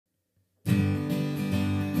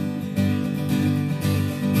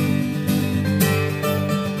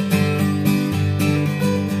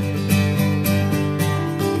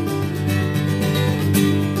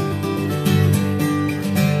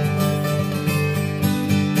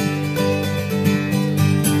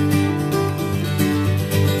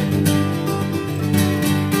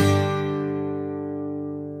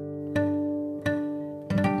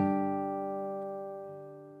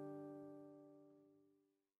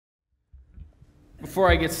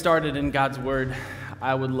Before I get started in God's Word,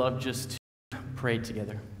 I would love just to pray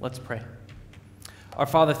together. Let's pray. Our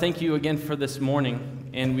Father, thank you again for this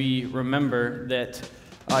morning, and we remember that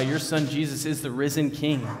your Son Jesus is the risen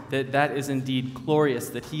King, that is indeed glorious,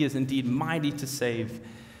 that he is indeed mighty to save.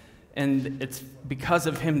 And it's because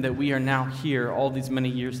of him that we are now here all these many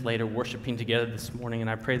years later worshiping together this morning, and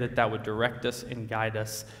I pray that that would direct us and guide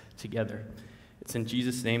us together. It's in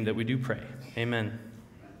Jesus' name that we do pray. Amen.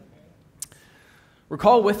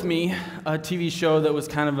 Recall with me a TV show that was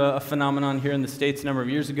kind of a phenomenon here in the States a number of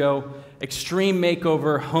years ago, Extreme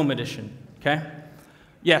Makeover Home Edition, okay?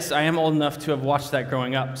 Yes, I am old enough to have watched that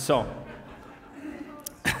growing up, so.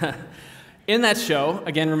 In that show,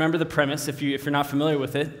 again, remember the premise if you're not familiar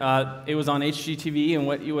with it. It was on HGTV, and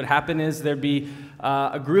what would happen is there'd be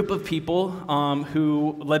a group of people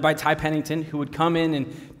who, led by Ty Pennington, who would come in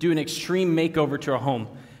and do an extreme makeover to a home.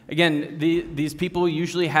 Again, these people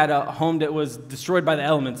usually had a home that was destroyed by the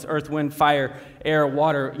elements, earth, wind, fire, air,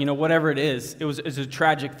 water, whatever it is. It was a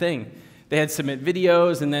tragic thing. They had to submit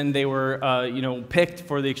videos, and then they were, picked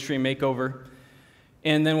for the extreme makeover.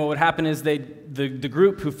 And then what would happen is the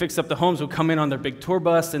group who fixed up the homes would come in on their big tour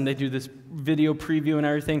bus, and they'd do this video preview and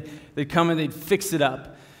everything. They'd come and they'd fix it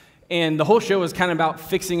up. And the whole show was kind of about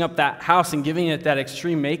fixing up that house and giving it that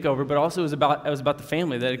extreme makeover, but also it was about the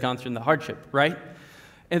family that had gone through the hardship, right?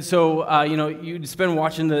 And so, you'd spend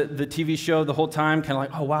watching the TV show the whole time, kind of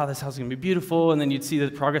like, oh, wow, this house is going to be beautiful. And then you'd see the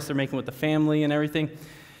progress they're making with the family and everything.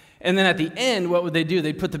 And then at the end, what would they do?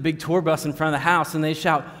 They'd put the big tour bus in front of the house, and they'd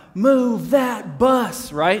shout, "Move that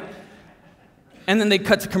bus," right? And then they'd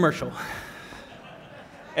cut to commercial.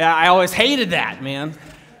 Yeah, I always hated that, man.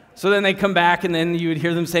 So then they'd come back, and then you would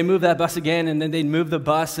hear them say, "Move that bus again," and then they'd move the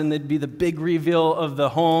bus, and there'd be the big reveal of the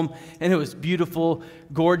home, and it was beautiful,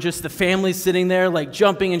 gorgeous. The family's sitting there, like,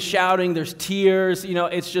 jumping and shouting. There's tears.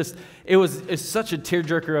 It's such a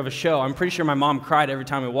tearjerker of a show. I'm pretty sure my mom cried every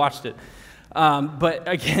time we watched it. But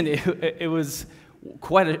again, it was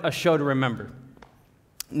quite a show to remember.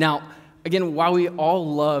 Now, again, while we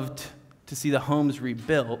all loved to see the homes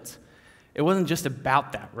rebuilt, it wasn't just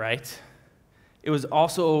about that, right? It was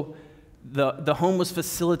also, the home was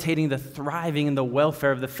facilitating the thriving and the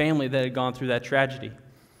welfare of the family that had gone through that tragedy.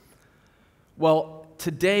 Well,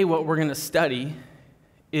 today what we're going to study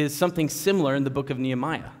is something similar in the book of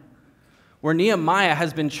Nehemiah, where Nehemiah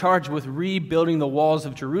has been charged with rebuilding the walls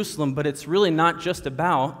of Jerusalem, but it's really not just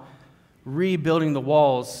about rebuilding the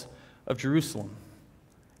walls of Jerusalem.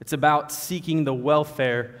 It's about seeking the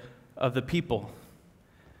welfare of the people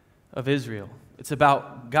of Israel. It's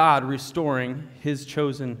about God restoring his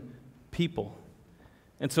chosen people.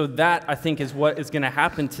 And so that, I think, is what is going to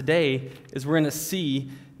happen today, is we're going to see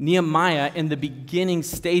Nehemiah in the beginning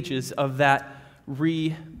stages of that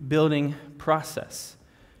rebuilding process.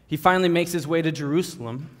 He finally makes his way to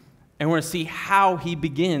Jerusalem, and we're going to see how he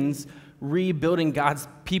begins rebuilding God's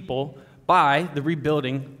people by the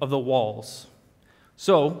rebuilding of the walls.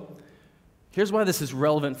 So, here's why this is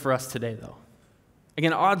relevant for us today, though.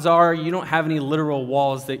 Again, odds are you don't have any literal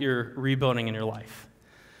walls that you're rebuilding in your life.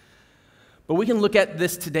 But we can look at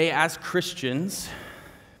this today as Christians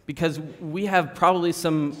because we have probably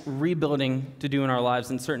some rebuilding to do in our lives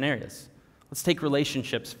in certain areas. Let's take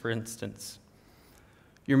relationships, for instance.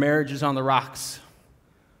 Your marriage is on the rocks.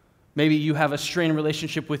 Maybe you have a strained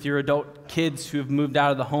relationship with your adult kids who have moved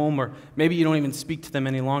out of the home, or maybe you don't even speak to them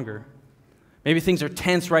any longer. Maybe things are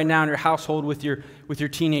tense right now in your household with your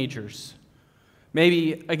teenagers.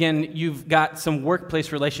 Maybe, again, you've got some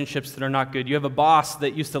workplace relationships that are not good. You have a boss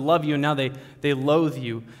that used to love you, and now they loathe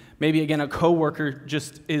you. Maybe, again, a coworker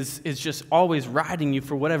just is just always riding you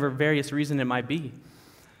for whatever various reason it might be.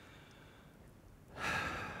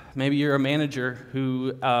 Maybe you're a manager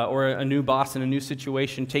or a new boss in a new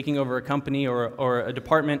situation, taking over a company or a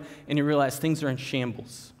department, and you realize things are in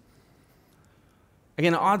shambles.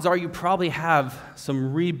 Again, odds are you probably have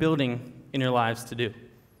some rebuilding in your lives to do.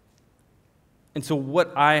 And so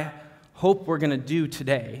what I hope we're going to do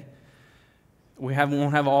today, won't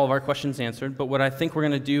have all of our questions answered, but what I think we're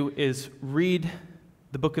going to do is read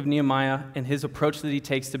the book of Nehemiah and his approach that he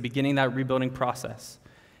takes to beginning that rebuilding process,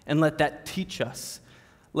 and let that teach us,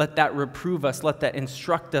 let that reprove us, let that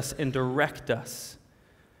instruct us and direct us.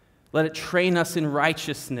 Let it train us in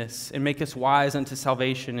righteousness and make us wise unto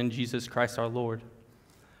salvation in Jesus Christ our Lord.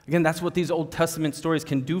 Again, that's what these Old Testament stories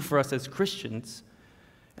can do for us as Christians.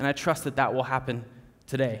 And I trust that will happen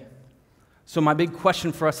today. So my big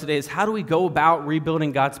question for us today is, how do we go about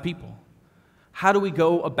rebuilding God's people? How do we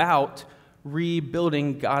go about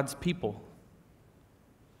rebuilding God's people?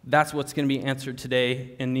 That's what's going to be answered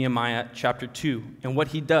today in Nehemiah chapter 2. And what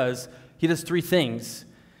he does three things.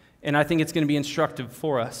 and I think it's going to be instructive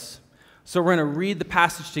for us. So we're going to read the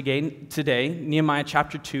passage today, Nehemiah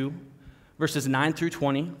chapter 2, verses 9 through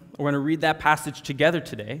 20. We're going to read that passage together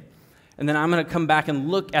today, and then I'm going to come back and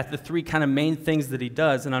look at the three kind of main things that he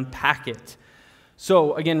does and unpack it.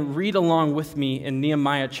 So again, read along with me in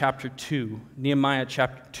Nehemiah chapter 2. Nehemiah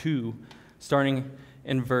chapter 2, starting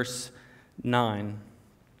in verse 9.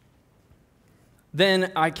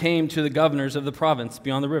 Then I came to the governors of the province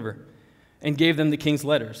beyond the river and gave them the king's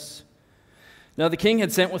letters. Now the king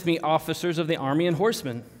had sent with me officers of the army and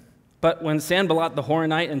horsemen. But when Sanballat the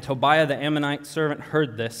Horonite and Tobiah the Ammonite servant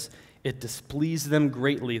heard this, it displeased them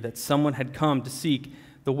greatly that someone had come to seek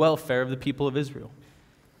the welfare of the people of Israel.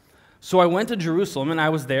 So I went to Jerusalem, and I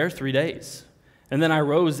was there 3 days. And then I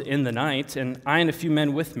rose in the night, and I and a few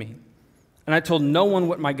men with me. And I told no one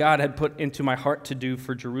what my God had put into my heart to do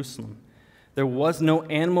for Jerusalem. There was no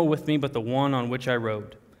animal with me but the one on which I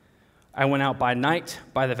rode. I went out by night,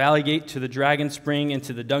 by the valley gate, to the dragon spring, and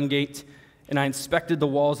to the dung gate, and I inspected the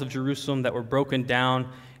walls of Jerusalem that were broken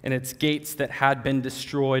down, and its gates that had been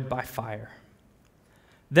destroyed by fire.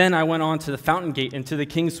 Then I went on to the fountain gate and to the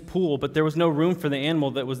king's pool, but there was no room for the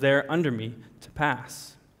animal that was there under me to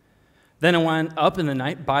pass. Then I went up in the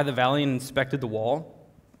night by the valley and inspected the wall,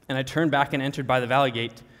 and I turned back and entered by the valley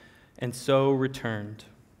gate, and so returned.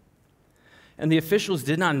 And the officials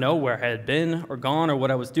did not know where I had been or gone or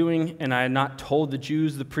what I was doing, and I had not told the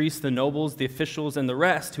Jews, the priests, the nobles, the officials, and the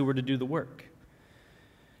rest who were to do the work.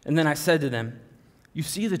 And then I said to them, "You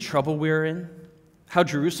see the trouble we are in? How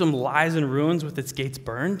Jerusalem lies in ruins with its gates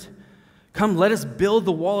burned? Come, let us build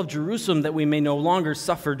the wall of Jerusalem that we may no longer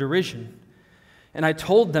suffer derision." And I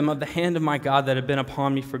told them of the hand of my God that had been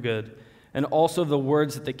upon me for good, and also of the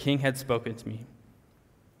words that the king had spoken to me.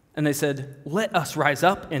 And they said, "Let us rise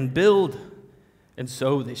up and build." And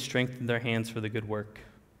so they strengthened their hands for the good work.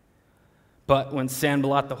 But when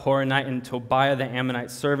Sanballat the Horonite and Tobiah the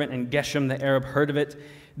Ammonite servant and Geshem the Arab heard of it,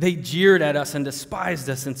 they jeered at us and despised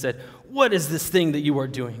us and said, "What is this thing that you are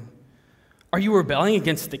doing? Are you rebelling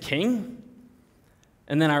against the king?"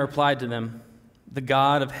 And then I replied to them, "The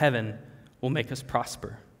God of heaven will make us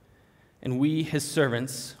prosper, and we, his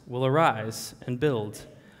servants, will arise and build.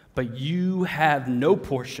 But you have no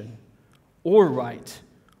portion or right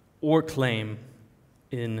or claim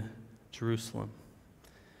in Jerusalem."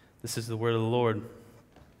 This is the word of the Lord.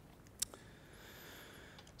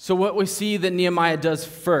 So what we see that Nehemiah does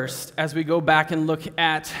first, as we go back and look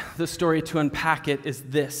at the story to unpack it, is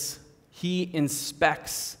this. He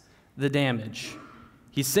inspects the damage.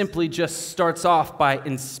 He simply just starts off by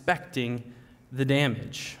inspecting the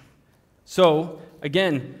damage. So,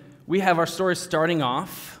 again, we have our story starting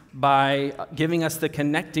off by giving us the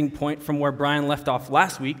connecting point from where Brian left off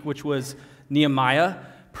last week, which was Nehemiah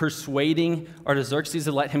persuading Artaxerxes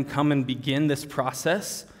to let him come and begin this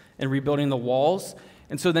process and rebuilding the walls.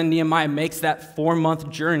 And so then Nehemiah makes that 4-month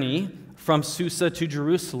journey from Susa to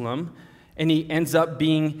Jerusalem, and he ends up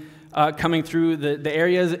coming through the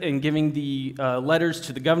areas and giving the letters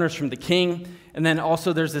to the governors from the king. And then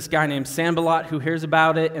also there's this guy named Sanballat who hears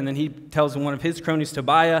about it, and then he tells one of his cronies,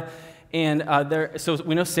 Tobiah. And so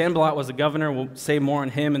we know Sanballat was a governor. We'll say more on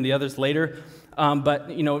him and the others later. But,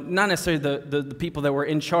 not necessarily the people that were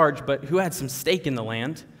in charge, but who had some stake in the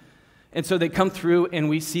land. And so they come through, and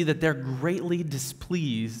we see that they're greatly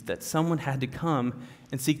displeased that someone had to come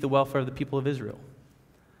and seek the welfare of the people of Israel.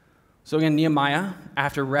 So again, Nehemiah,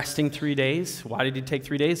 after resting 3 days, why did he take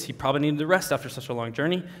 3 days? He probably needed to rest after such a long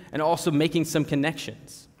journey, and also making some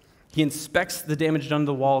connections. He inspects the damage done to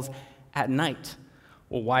the walls at night.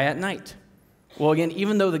 Well, why at night? Well, again,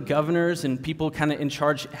 even though the governors and people kind of in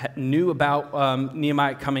charge knew about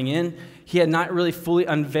Nehemiah coming in, he had not really fully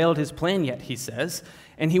unveiled his plan yet, he says,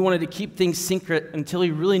 and he wanted to keep things secret until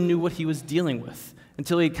he really knew what he was dealing with,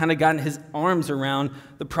 until he kind of gotten his arms around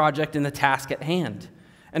the project and the task at hand.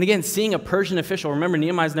 And again, seeing a Persian official, remember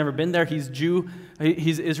Nehemiah's never been there, he's Jew,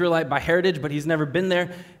 he's Israelite by heritage, but he's never been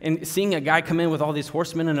there, and seeing a guy come in with all these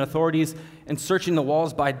horsemen and authorities and searching the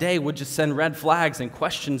walls by day would just send red flags and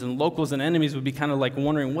questions, and locals and enemies would be kind of like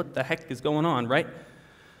wondering what the heck is going on, right?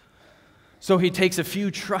 So he takes a few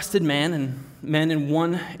trusted men and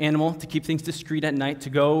one animal to keep things discreet at night to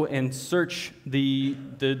go and search the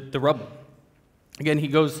rubble. Again, he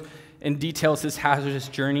goes and details his hazardous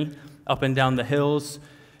journey up and down the hills,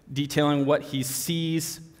 detailing what he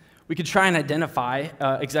sees. We could try and identify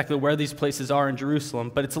exactly where these places are in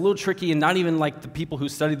Jerusalem, but it's a little tricky, and not even like the people who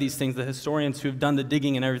study these things, the historians who have done the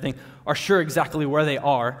digging and everything, are sure exactly where they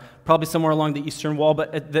are, probably somewhere along the eastern wall,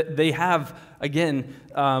 but they have, again,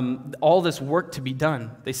 all this work to be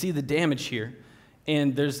done. They see the damage here,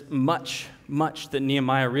 and there's much that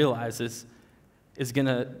Nehemiah realizes is going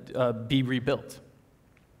to be rebuilt.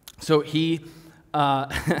 So he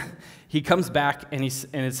he comes back, and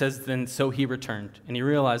it says, then so he returned. And he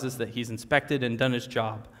realizes that he's inspected and done his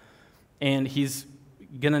job. And he's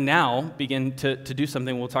going to now begin to do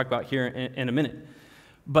something we'll talk about here in a minute.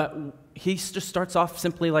 But he just starts off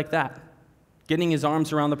simply like that, getting his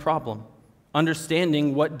arms around the problem,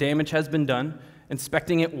 understanding what damage has been done,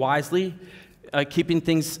 inspecting it wisely, keeping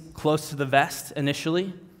things close to the vest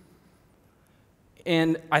initially.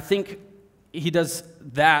 And I think he does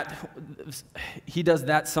that.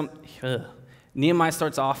 Nehemiah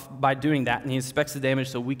starts off by doing that, and he inspects the damage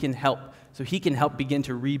so he can help begin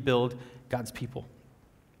to rebuild God's people.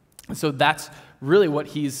 And so that's really what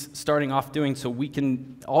he's starting off doing, so we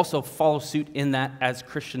can also follow suit in that as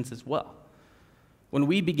Christians as well. When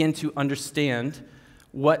we begin to understand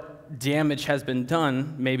what damage has been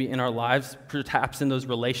done, maybe in our lives, perhaps in those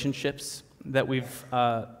relationships that we've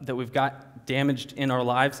got damaged in our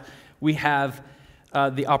lives, we have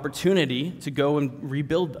the opportunity to go and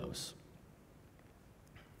rebuild those.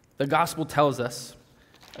 The gospel tells us,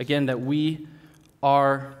 again, that we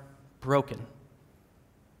are broken,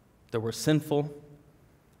 that we're sinful,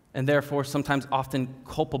 and therefore sometimes often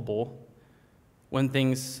culpable when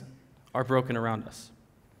things are broken around us.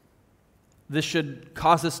 This should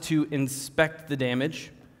cause us to inspect the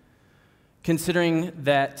damage, considering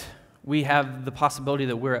that we have the possibility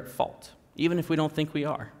that we're at fault, even if we don't think we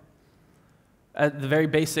are. The very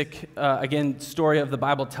basic, story of the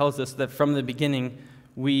Bible tells us that from the beginning,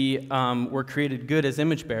 we were created good as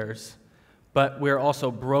image bearers, but we're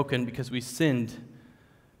also broken because we sinned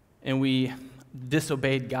and we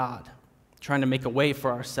disobeyed God, trying to make a way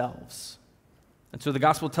for ourselves. And so the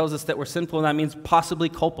gospel tells us that we're sinful, and that means possibly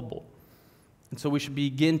culpable. And so we should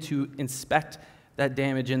begin to inspect that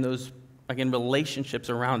damage in those, again, relationships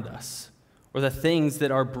around us, or the things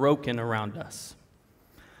that are broken around us.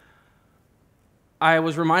 I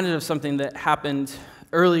was reminded of something that happened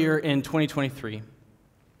earlier in 2023.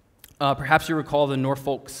 Perhaps you recall the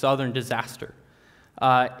Norfolk Southern disaster,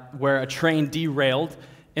 where a train derailed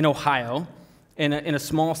in Ohio, in a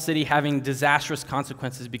small city, having disastrous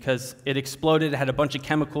consequences because it exploded, it had a bunch of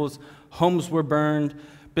chemicals, homes were burned,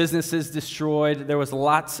 businesses destroyed. There was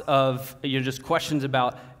lots of just questions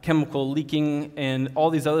about chemical leaking and all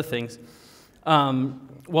these other things.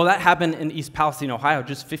 Well, that happened in East Palestine, Ohio,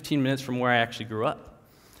 just 15 minutes from where I actually grew up.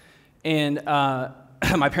 And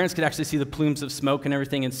my parents could actually see the plumes of smoke and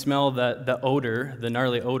everything and smell the odor, the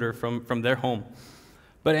gnarly odor from their home.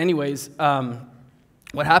 But anyways,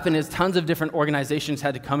 what happened is tons of different organizations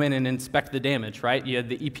had to come in and inspect the damage, right? You had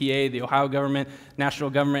the EPA, the Ohio government, national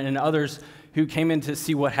government, and others who came in to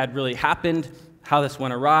see what had really happened, how this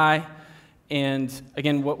went awry. And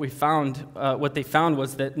again, what they found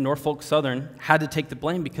was that Norfolk Southern had to take the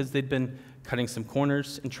blame because they'd been cutting some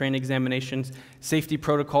corners in train examinations, safety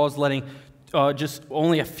protocols, letting just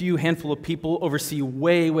only a few handful of people oversee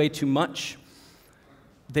way, way too much.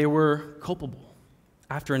 They were culpable.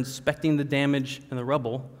 After inspecting the damage and the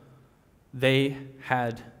rubble, they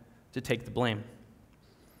had to take the blame.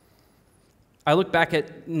 I look back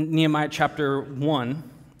at Nehemiah chapter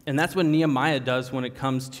 1, and that's what Nehemiah does when it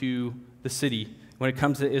comes to the city, when it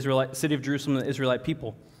comes to the city of Jerusalem and the Israelite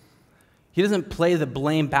people. He doesn't play the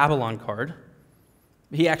blame Babylon card.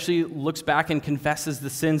 He actually looks back and confesses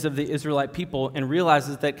the sins of the Israelite people and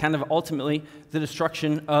realizes that kind of ultimately the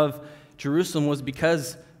destruction of Jerusalem was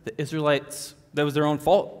because the Israelites, that was their own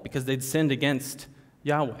fault, because they'd sinned against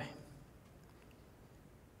Yahweh.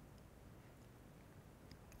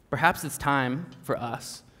 Perhaps it's time for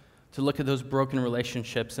us to look at those broken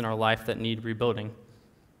relationships in our life that need rebuilding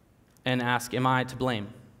and ask, am I to blame?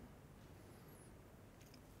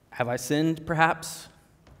 Have I sinned, perhaps?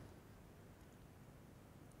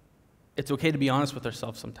 It's okay to be honest with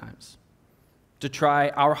ourselves sometimes, to try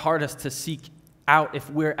our hardest to seek out if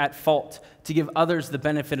we're at fault, to give others the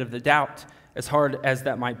benefit of the doubt, as hard as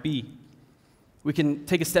that might be. We can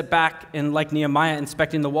take a step back and, like Nehemiah,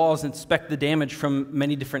 inspecting the walls, inspect the damage from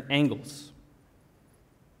many different angles.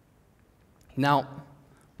 Now,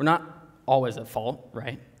 we're not always at fault,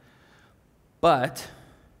 right? But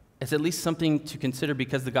it's at least something to consider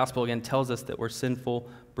because the gospel, again, tells us that we're sinful,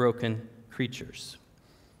 broken creatures.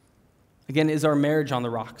 Again, is our marriage on the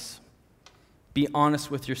rocks? Be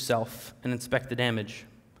honest with yourself and inspect the damage.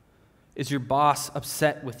 Is your boss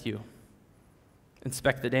upset with you?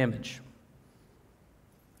 Inspect the damage.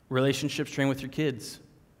 Relationship strain with your kids.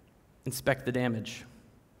 Inspect the damage.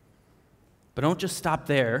 But don't just stop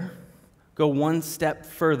there. Go one step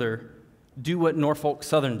further. Do what Norfolk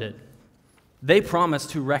Southern did. They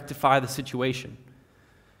promised to rectify the situation.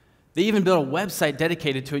 They even built a website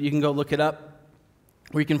dedicated to it. You can go look it up.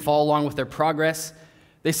 where you can follow along with their progress.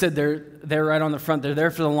 They said they're right on the front. They're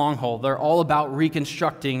there for the long haul. They're all about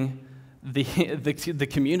reconstructing the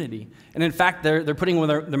community. And in fact, they're putting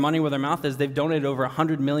their money where their mouth is. They've donated over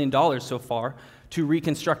 $100 million so far to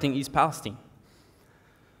reconstructing East Palestine.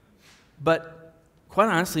 But quite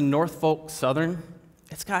honestly, Norfolk Southern,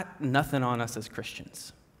 it's got nothing on us as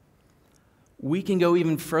Christians. We can go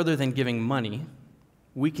even further than giving money.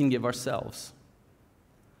 We can give ourselves.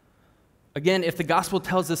 Again, if the gospel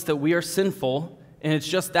tells us that we are sinful, and it's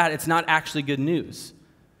just that, it's not actually good news.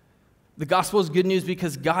 The gospel is good news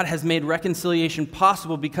because God has made reconciliation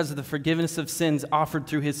possible because of the forgiveness of sins offered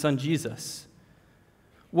through his son Jesus.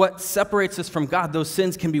 What separates us from God, those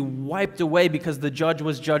sins can be wiped away because the judge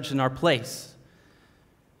was judged in our place.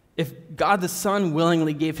 If God the Son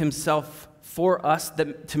willingly gave himself for us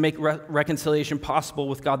to make reconciliation possible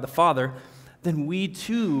with God the Father, then we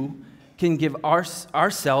too can give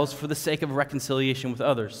ourselves for the sake of reconciliation with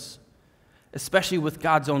others, especially with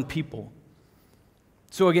God's own people.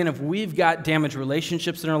 So again, if we've got damaged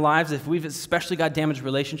relationships in our lives, if we've especially got damaged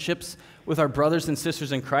relationships with our brothers and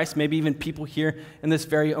sisters in Christ, maybe even people here in this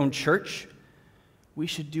very own church, we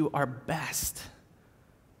should do our best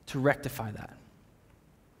to rectify that.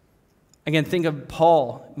 Again, think of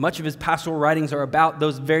Paul. Much of his pastoral writings are about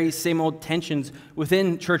those very same old tensions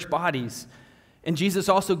within church bodies. And Jesus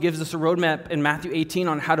also gives us a roadmap in Matthew 18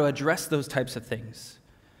 on how to address those types of things.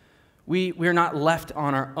 We are not left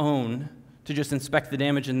on our own to just inspect the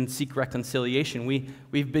damage and seek reconciliation.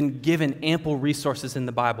 We've been given ample resources in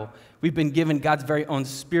the Bible. We've been given God's very own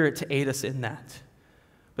Spirit to aid us in that.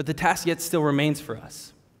 But the task yet still remains for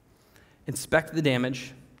us. Inspect the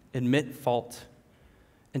damage, admit fault,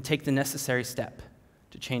 and take the necessary step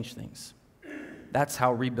to change things. That's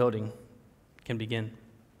how rebuilding can begin.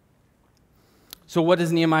 So what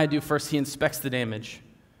does Nehemiah do? First, he inspects the damage.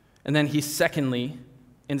 And then he secondly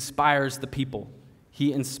inspires the people.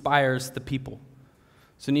 He inspires the people.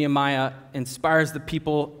 So Nehemiah inspires the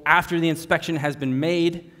people after the inspection has been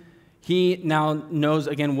made. He now knows,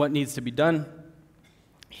 again, what needs to be done.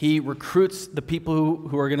 He recruits the people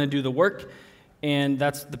who are going to do the work, and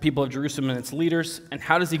that's the people of Jerusalem and its leaders. And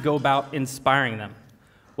how does he go about inspiring them?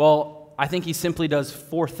 Well, I think he simply does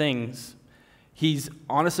 4 things. He's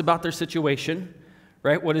honest about their situation,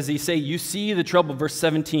 right? What does he say? You see the trouble, verse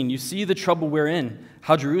 17. You see the trouble we're in,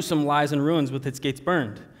 how Jerusalem lies in ruins with its gates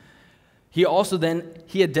burned. He also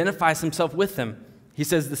he identifies himself with them. He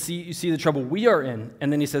says, you see the trouble we are in.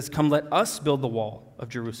 And then he says, come, let us build the wall of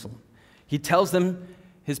Jerusalem. He tells them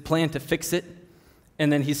his plan to fix it.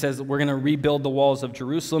 And then he says, we're going to rebuild the walls of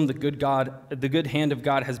Jerusalem. The good hand of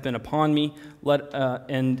God has been upon me.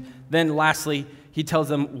 And then lastly, he tells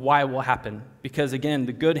them why it will happen. Because again,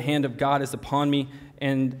 the good hand of God is upon me,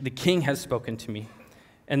 and the king has spoken to me.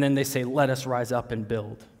 And then they say, let us rise up and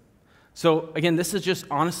build. So again, this is just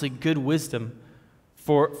honestly good wisdom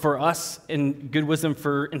for us and good wisdom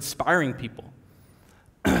for inspiring people.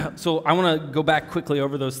 So I want to go back quickly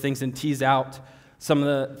over those things and tease out some of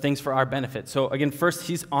the things for our benefit. So again, first,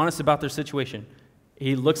 he's honest about their situation.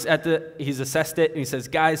 He's assessed it, and he says,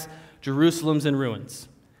 guys, Jerusalem's in ruins.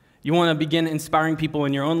 You want to begin inspiring people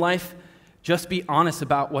in your own life? Just be honest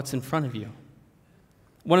about what's in front of you.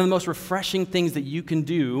 One of the most refreshing things that you can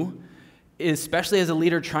do, especially as a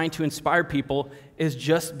leader trying to inspire people, is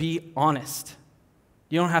just be honest.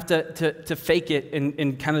 You don't have to fake it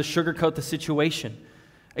and kind of sugarcoat the situation.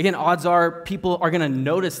 Again, odds are people are going to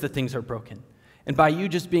notice that things are broken. And by you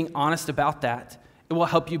just being honest about that, it will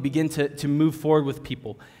help you begin to move forward with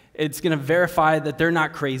people. It's going to verify that they're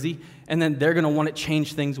not crazy, and then they're going to want to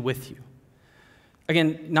change things with you.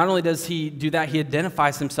 Again, not only does he do that, he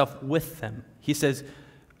identifies himself with them. He says,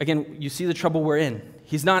 again, you see the trouble we're in.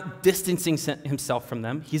 He's not distancing himself from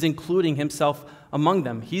them. He's including himself among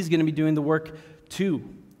them. He's going to be doing the work too.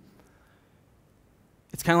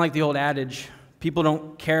 It's kind of like the old adage, people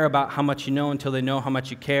don't care about how much you know until they know how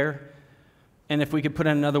much you care. And if we could put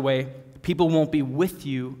it another way, people won't be with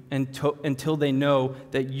you until they know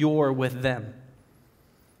that you're with them.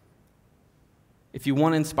 If you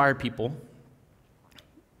want to inspire people,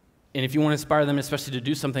 and if you want to inspire them especially to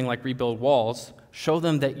do something like rebuild walls, show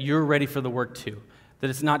them that you're ready for the work too, that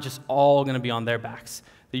it's not just all going to be on their backs,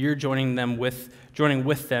 that you're joining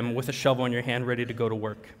with them with a shovel in your hand ready to go to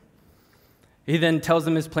work. He then tells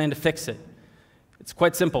them his plan to fix it. It's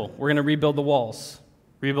quite simple. We're going to rebuild the walls.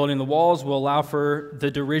 Rebuilding the walls will allow for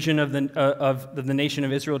the derision of the nation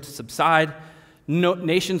of Israel to subside.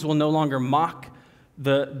 Nations will no longer mock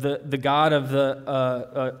the God of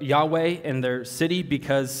the Yahweh and their city,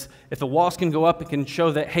 because if the walls can go up, it can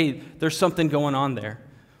show that, hey, there's something going on there.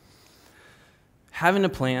 Having a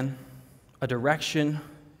plan, a direction.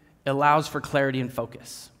 It allows for clarity and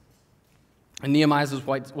focus. And Nehemiah's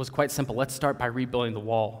was quite simple. Let's start by rebuilding the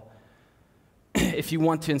wall. If you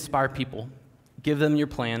want to inspire people, give them your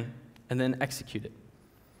plan and then execute it.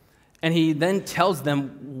 And he then tells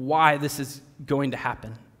them why this is going to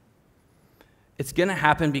happen. It's going to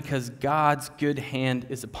happen because God's good hand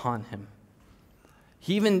is upon him.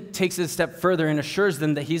 He even takes it a step further and assures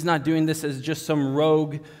them that he's not doing this as just some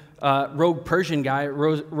rogue Persian guy,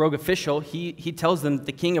 rogue official. He tells them that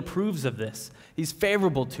the king approves of this. He's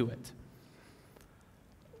favorable to it.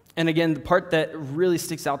 And again, the part that really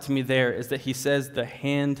sticks out to me there is that he says the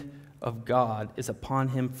hand of God is upon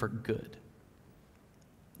him for good.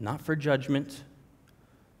 Not for judgment,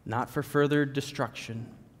 not for further destruction,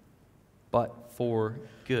 but for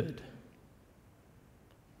good.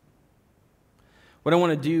 What I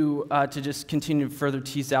want to do to just continue to further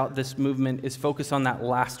tease out this movement is focus on that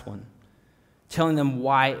last one, telling them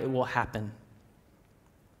why it will happen.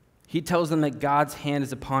 He tells them that God's hand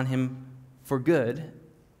is upon him for good,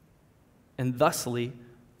 and thusly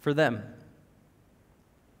for them.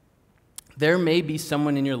 There may be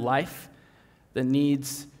someone in your life that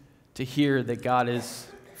needs to hear that God is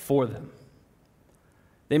for them.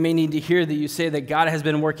 They may need to hear that you say that God has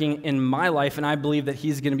been working in my life, and I believe that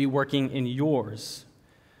he's going to be working in yours.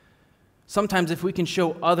 Sometimes if we can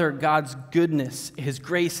show other God's goodness, his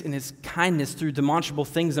grace, and his kindness through demonstrable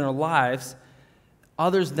things in our lives,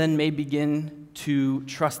 others then may begin to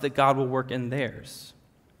trust that God will work in theirs.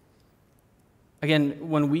 Again,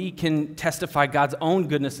 when we can testify God's own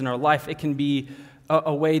goodness in our life, it can be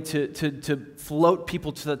a way to float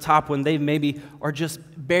people to the top when they maybe are just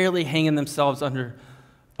barely hanging themselves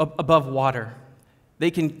above water. They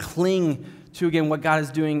can cling to, again, what God is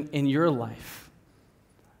doing in your life.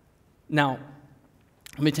 Now,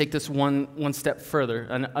 let me take this one step further.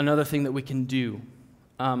 Another thing that we can do.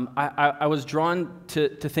 I was drawn to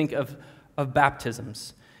think of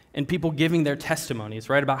baptisms and people giving their testimonies,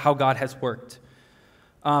 right, about how God has worked.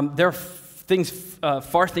 There are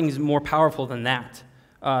far things more powerful than that.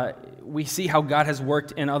 We see how God has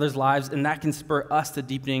worked in others' lives, and that can spur us to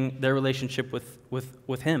deepening their relationship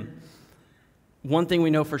with him. One thing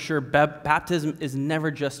we know for sure, baptism is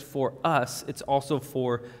never just for us, it's also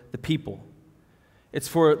for the people. It's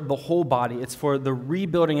for the whole body. It's for the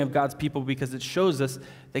rebuilding of God's people because it shows us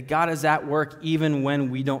that God is at work even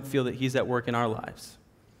when we don't feel that he's at work in our lives.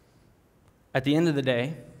 At the end of the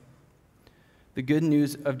day, the good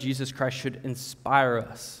news of Jesus Christ should inspire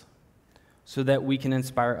us so that we can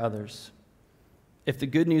inspire others. If the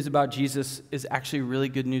good news about Jesus is actually really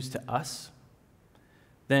good news to us,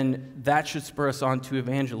 then that should spur us on to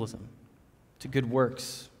evangelism, to good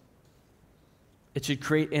works. It should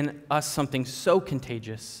create in us something so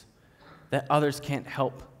contagious that others can't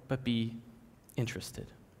help but be interested.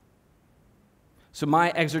 So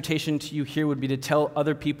my exhortation to you here would be to tell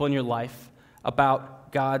other people in your life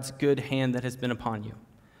about God's good hand that has been upon you.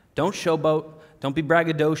 Don't showboat. Don't be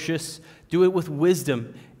braggadocious. Do it with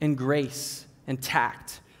wisdom and grace and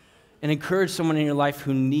tact. And encourage someone in your life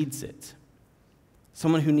who needs it.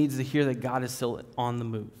 Someone who needs to hear that God is still on the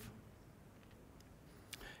move.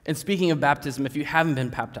 And speaking of baptism, if you haven't been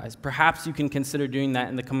baptized, perhaps you can consider doing that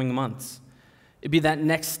in the coming months. It'd be that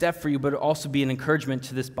next step for you, but it'd also be an encouragement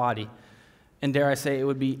to this body. And dare I say, it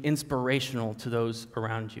would be inspirational to those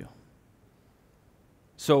around you.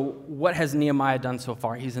 So what has Nehemiah done so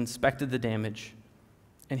far? He's inspected the damage,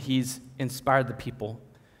 and he's inspired the people.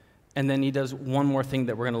 And then he does one more thing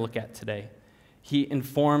that we're going to look at today. He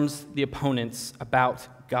informs the opponents about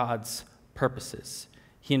God's purposes.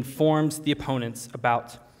 He informs the opponents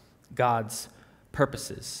about God's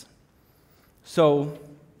purposes. So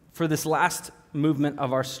for this last movement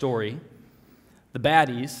of our story, the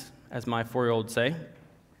baddies, as my 4-year-old would say,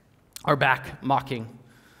 are back mocking.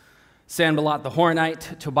 Sanballat the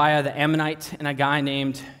Horonite, Tobiah the Ammonite, and a guy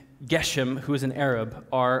named Geshem, who is an Arab,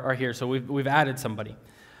 are here. So we've added somebody.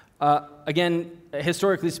 Again,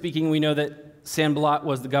 historically speaking, we know that Sanballat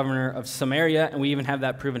was the governor of Samaria, and we even have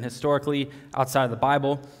that proven historically outside of the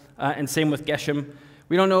Bible. And same with Geshem.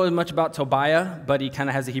 We don't know as much about Tobiah, but he kind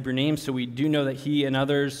of has a Hebrew name, so we do know that he and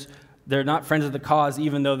others, they're not friends of the cause,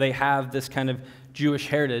 even though they have this kind of Jewish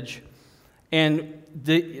heritage. And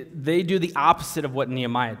they do the opposite of what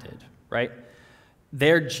Nehemiah did, right?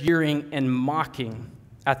 They're jeering and mocking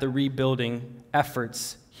at the rebuilding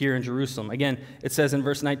efforts here in Jerusalem. Again, it says in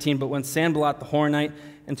verse 19, "But when Sanballat the Horonite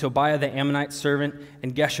and Tobiah the Ammonite servant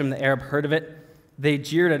and Geshem the Arab heard of it, they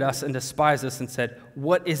jeered at us and despised us and said,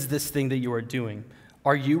 'What is this thing that you are doing?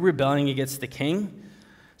 Are you rebelling against the king?'"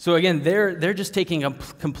 So again, they're just taking a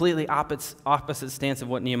completely opposite stance of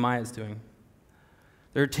what Nehemiah is doing.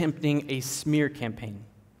 They're attempting a smear campaign,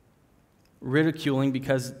 ridiculing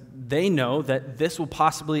because they know that this will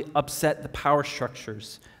possibly upset the power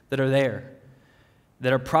structures that are there,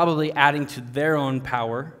 that are probably adding to their own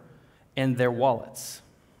power and their wallets.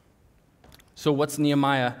 So what's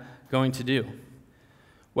Nehemiah going to do?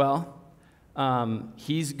 Well,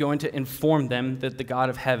 he's going to inform them that the God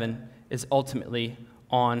of heaven is ultimately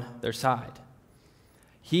on their side.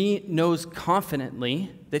 He knows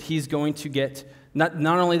confidently that he's going to get, not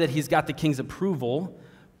only that he's got the king's approval,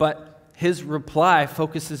 but his reply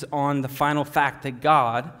focuses on the final fact that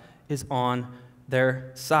God is on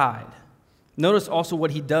their side. Notice also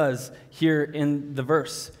what he does here in the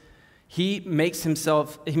verse. He makes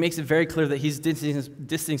it very clear that he's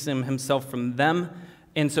distancing himself from them.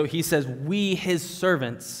 And so he says, we his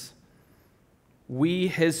servants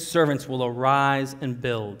will arise and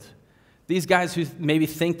build. These guys who maybe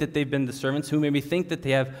think that they've been the servants, who maybe think that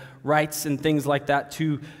they have rights and things like that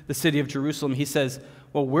to the city of Jerusalem, he says,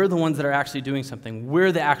 well, we're the ones that are actually doing something.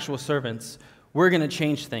 We're the actual servants. We're going to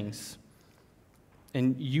change things.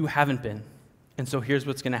 And you haven't been. And so here's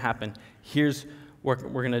what's going to happen. Here's what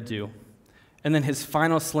we're going to do. And then his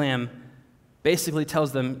final slam basically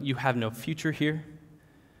tells them, you have no future here,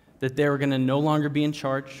 that they were going to no longer be in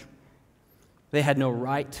charge. They had no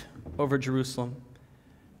right over Jerusalem,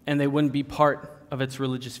 and they wouldn't be part of its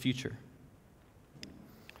religious future.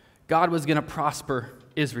 God was going to prosper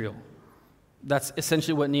Israel. That's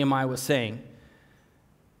essentially what Nehemiah was saying.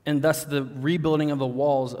 And thus the rebuilding of the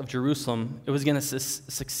walls of Jerusalem, it was going to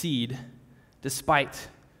succeed despite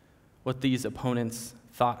what these opponents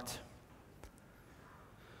thought.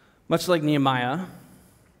 Much like Nehemiah,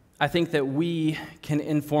 I think that we can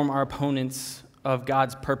inform our opponents of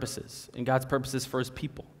God's purposes and God's purposes for his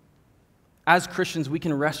people. As Christians, we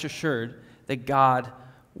can rest assured that God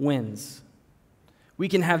wins. We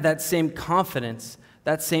can have that same confidence,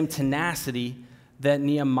 that same tenacity that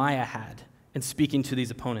Nehemiah had in speaking to these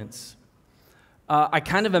opponents. I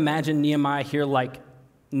kind of imagine Nehemiah here like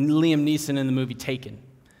Liam Neeson in the movie Taken.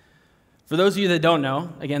 For those of you that don't know,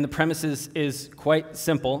 again, the premise is quite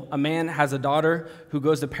simple. A man has a daughter who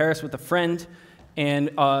goes to Paris with a friend, and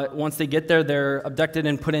once they get there, they're abducted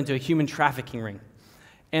and put into a human trafficking ring.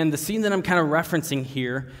 And the scene that I'm kind of referencing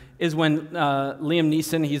here is when Liam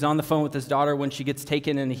Neeson, he's on the phone with his daughter when she gets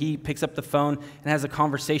taken, and he picks up the phone and has a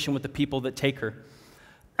conversation with the people that take her.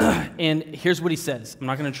 And here's what he says. I'm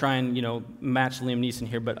not going to try and, match Liam Neeson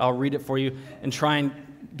here, but I'll read it for you and try and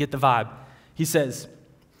get the vibe. He says,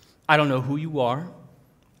 I don't know who you are.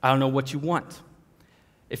 I don't know what you want.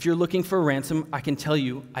 If you're looking for a ransom, I can tell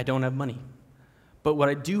you I don't have money. But what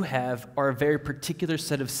I do have are a very particular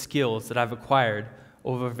set of skills that I've acquired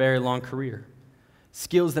over a very long career.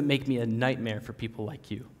 Skills that make me a nightmare for people like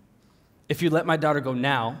you. If you let my daughter go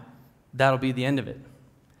now, that'll be the end of it.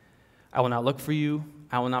 I will not look for you.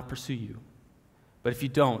 I will not pursue you. But if you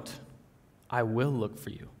don't, I will look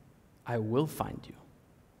for you. I will find you.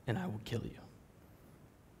 And I will kill you.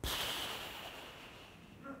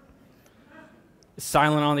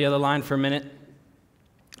 Silent on the other line for a minute.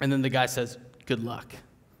 And then the guy says, good luck.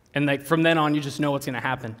 And from then on, you just know what's going to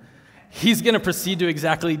happen. He's going to proceed to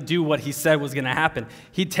exactly do what he said was going to happen.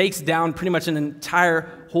 He takes down pretty much an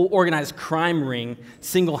entire whole organized crime ring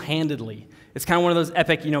single-handedly. It's kind of one of those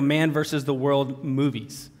epic, man versus the world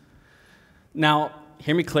movies. Now,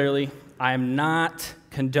 hear me clearly. I am not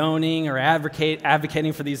condoning or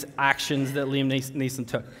advocating for these actions that Liam Neeson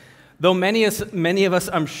took. Though many of us,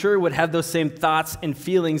 I'm sure, would have those same thoughts and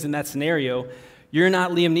feelings in that scenario, you're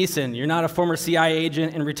not Liam Neeson. You're not a former CIA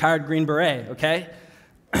agent and retired Green Beret, okay?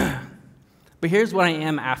 But here's what I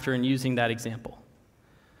am after in using that example.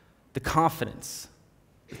 The confidence,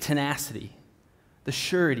 the tenacity, the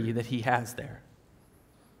surety that he has there.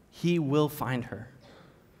 He will find her.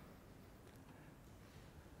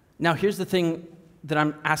 Now, here's the thing that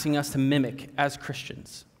I'm asking us to mimic as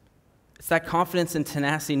Christians. It's that confidence and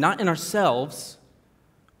tenacity, not in ourselves,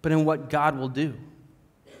 but in what God will do.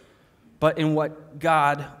 But in what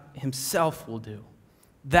God himself will do.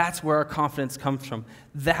 That's where our confidence comes from.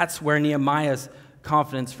 That's where Nehemiah's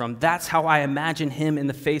confidence from. That's how I imagine him in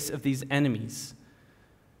the face of these enemies.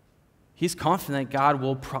 He's confident God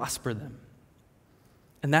will prosper them.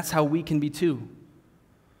 And that's how we can be too.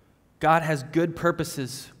 God has good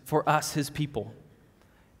purposes for us, his people.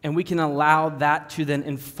 And we can allow that to then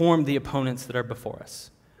inform the opponents that are before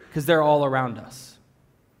us, because they're all around us.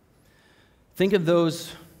 Think of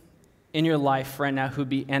those in your life right now who'd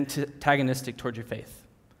be antagonistic towards your faith.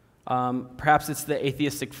 Perhaps it's the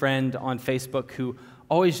atheistic friend on Facebook who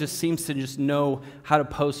always just seems to just know how to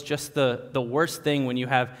post just the worst thing when you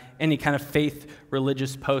have any kind of faith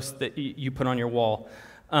religious post that you put on your wall.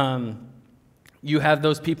 You have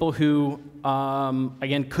those people who,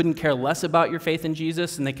 again, couldn't care less about your faith in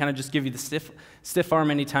Jesus, and they kind of just give you the stiff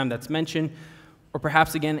arm anytime that's mentioned. Or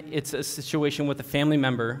perhaps, again, it's a situation with a family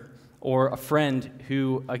member or a friend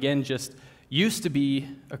who, again, just used to be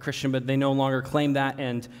a Christian, but they no longer claim that,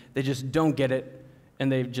 and they just don't get it,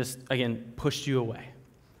 and they've just, again, pushed you away.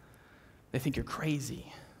 They think you're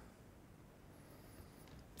crazy.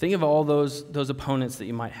 Think of all those opponents that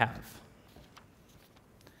you might have.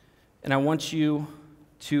 And I want you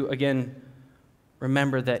to, again,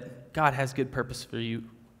 remember that God has good purpose for you,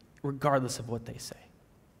 regardless of what they say.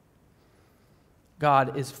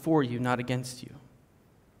 God is for you, not against you.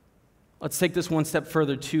 Let's take this one step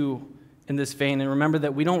further, too, in this vein, and remember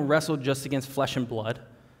that we don't wrestle just against flesh and blood,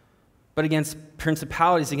 but against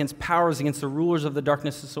principalities, against powers, against the rulers of the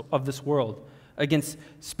darkness of this world, against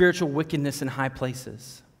spiritual wickedness in high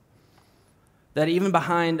places. That even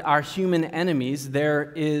behind our human enemies,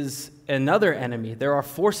 there is another enemy. There are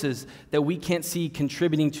forces that we can't see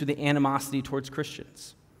contributing to the animosity towards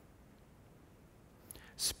Christians.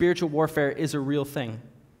 Spiritual warfare is a real thing.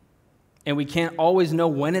 And we can't always know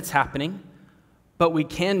when it's happening, but we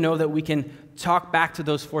can know that we can talk back to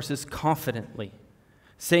those forces confidently,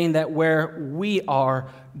 saying that where we are,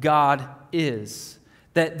 God is.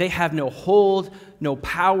 That they have no hold, no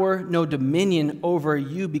power, no dominion over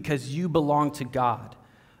you because you belong to God.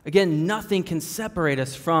 Again, nothing can separate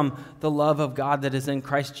us from the love of God that is in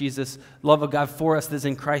Christ Jesus, love of God for us that is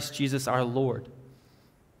in Christ Jesus our Lord.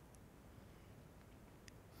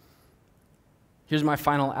 Here's my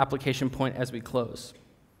final application point as we close.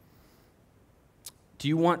 Do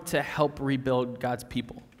you want to help rebuild God's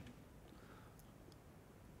people?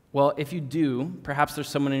 Well, if you do, perhaps there's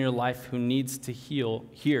someone in your life who needs to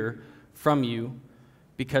hear from you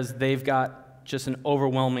because they've got just an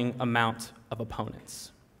overwhelming amount of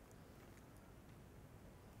opponents.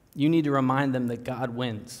 You need to remind them that God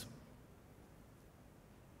wins.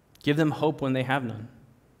 Give them hope when they have none.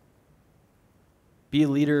 Be a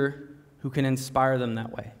leader who can inspire them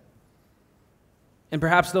that way. And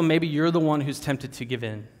perhaps, though, maybe you're the one who's tempted to give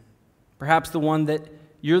in. Perhaps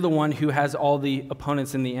you're the one who has all the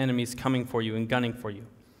opponents and the enemies coming for you and gunning for you.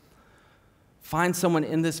 Find someone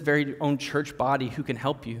in this very own church body who can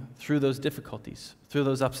help you through those difficulties, through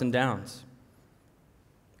those ups and downs.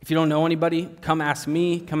 If you don't know anybody, come ask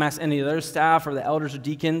me, come ask any of the other staff or the elders or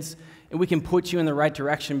deacons, and we can put you in the right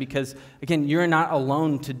direction because, again, you're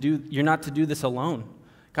not to do this alone.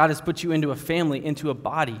 God has put you into a family, into a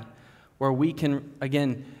body where we can,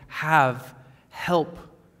 again, have help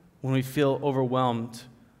when we feel overwhelmed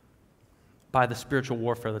by the spiritual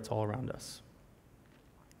warfare that's all around us.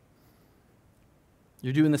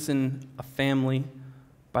 You're doing this in a family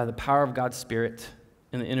by the power of God's Spirit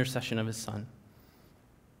and the intercession of His Son.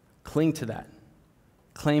 Cling to that.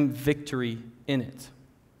 Claim victory in it.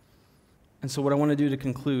 And so what I want to do to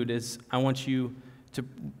conclude is I want you to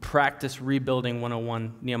practice rebuilding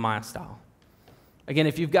 101 Nehemiah style. Again,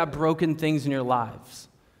 if you've got broken things in your lives,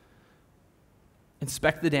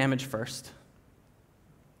 inspect the damage first.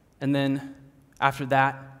 And then after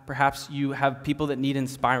that, perhaps you have people that need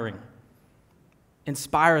inspiring.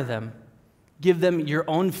 Inspire them. Give them your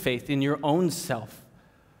own faith in your own self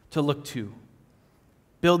to look to.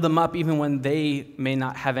 Build them up even when they may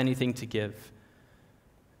not have anything to give.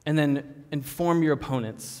 And then inform your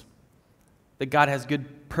opponents that God has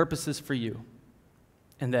good purposes for you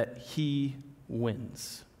and that He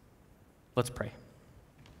wins. Let's pray.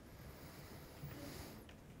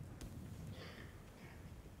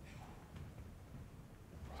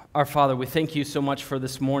 Our Father, we thank you so much for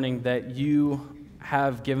this morning that you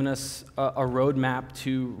have given us a roadmap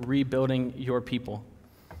to rebuilding your people.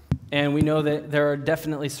 And we know that there are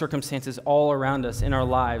definitely circumstances all around us in our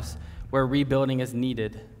lives where rebuilding is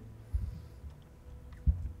needed.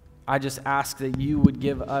 I just ask that you would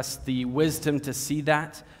give us the wisdom to see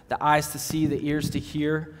that, the eyes to see, the ears to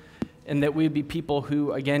hear, and that we would be people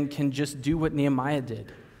who, again, can just do what Nehemiah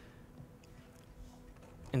did.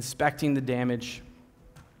 Inspecting the damage,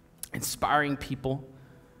 inspiring people,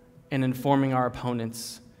 and informing our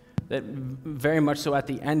opponents that very much so at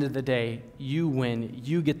the end of the day, you win,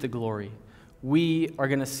 you get the glory. We are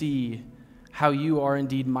going to see how you are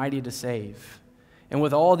indeed mighty to save. And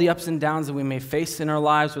with all the ups and downs that we may face in our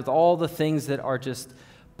lives, with all the things that are just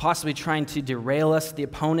possibly trying to derail us, the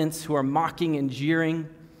opponents who are mocking and jeering,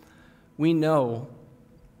 we know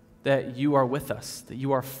that you are with us, that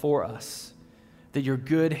you are for us, that your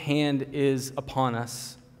good hand is upon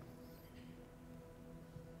us.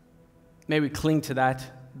 may we cling to that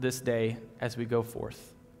this day as we go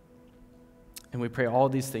forth. And we pray all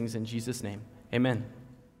these things in Jesus' name. Amen.